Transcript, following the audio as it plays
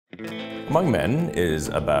Among Men is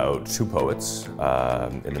about two poets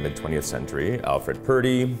in the mid-20th century, Alfred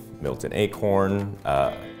Purdy, Milton Acorn,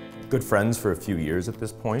 good friends for a few years at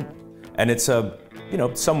this point. And it's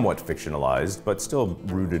somewhat fictionalized, but still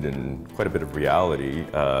rooted in quite a bit of reality,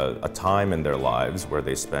 a time in their lives where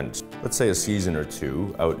they spent, let's say, a season or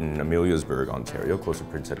two out in Ameliasburg, Ontario, close to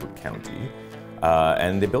Prince Edward County,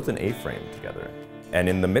 and they built an A-frame together. And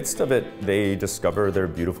in the midst of it, they discover their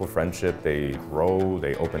beautiful friendship, they grow,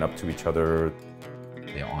 they open up to each other.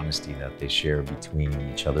 The honesty that they share between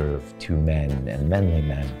each other of two men and manly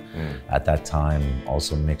men at that time,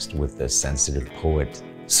 also mixed with the sensitive poet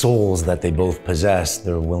souls that they both possess.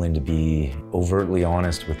 They're willing to be overtly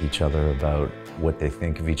honest with each other about what they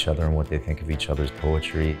think of each other and what they think of each other's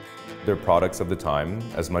poetry. They're products of the time.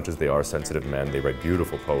 As much as they are sensitive men, they write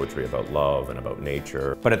beautiful poetry about love and about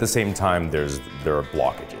nature. But at the same time, there are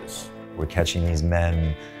blockages. We're catching these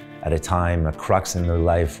men at a time, a crux in their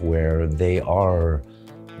life where they are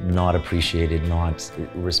not appreciated, not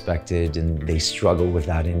respected, and they struggle with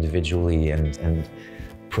that individually and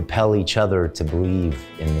propel each other to believe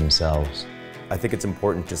in themselves. I think it's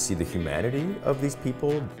important to see the humanity of these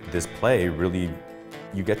people. This play really,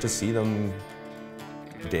 you get to see them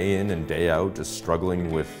day in and day out, just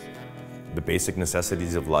struggling with the basic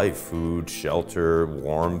necessities of life, food, shelter,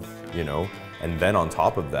 warmth, and then on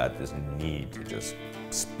top of that, this need to just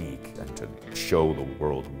speak and to show the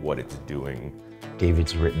world what it's doing.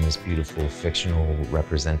 David's written this beautiful fictional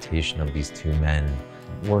representation of these two men.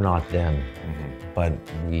 We're not them, but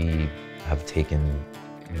we have taken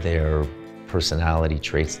their personality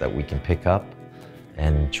traits that we can pick up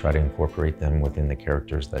and try to incorporate them within the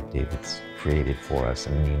characters that David's created for us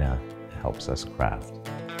and Nina helps us craft.